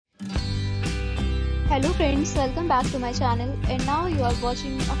Hello friends, welcome back to my channel, and now you are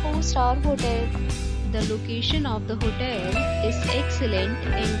watching a 4-star hotel. The location of the hotel is excellent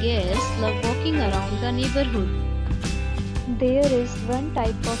and guests love walking around the neighborhood. There is one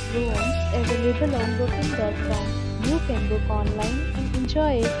type of rooms available on booking.com. You can book online and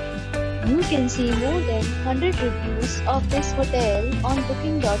enjoy it. You can see more than 100 reviews of this hotel on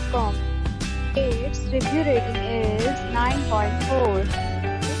booking.com. Its review rating is 9.4, which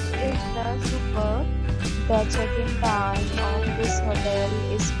is the superb. The check-in time of this hotel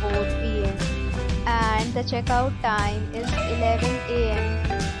is 4 p.m. and the checkout time is 11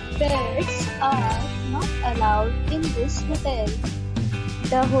 a.m. Pets are not allowed in this hotel.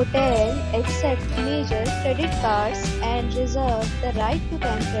 The hotel accepts major credit cards and reserves the right to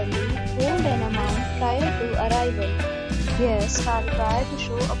temporarily hold an amount prior to arrival. Guests are required to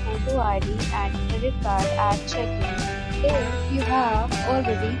show a photo ID and credit card at check-in. If you have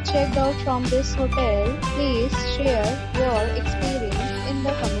already checked out from this hotel, please share your experience in the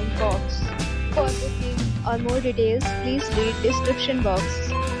comment box. For booking or more details, please read description box.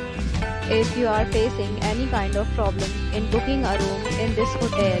 If you are facing any kind of problem in booking a room in this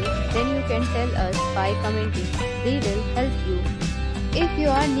hotel, then you can tell us by commenting. We will help you. If you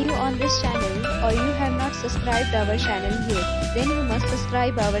are new on this channel or you have not subscribed our channel yet, then you must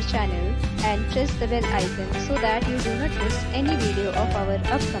subscribe our channel and press the bell icon so that you do not miss any video of our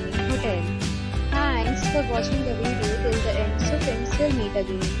upcoming hotel. Thanks for watching the video till the end. So friends, we'll meet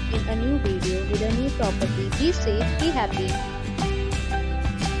again in a new video with a new property. Be safe, be happy.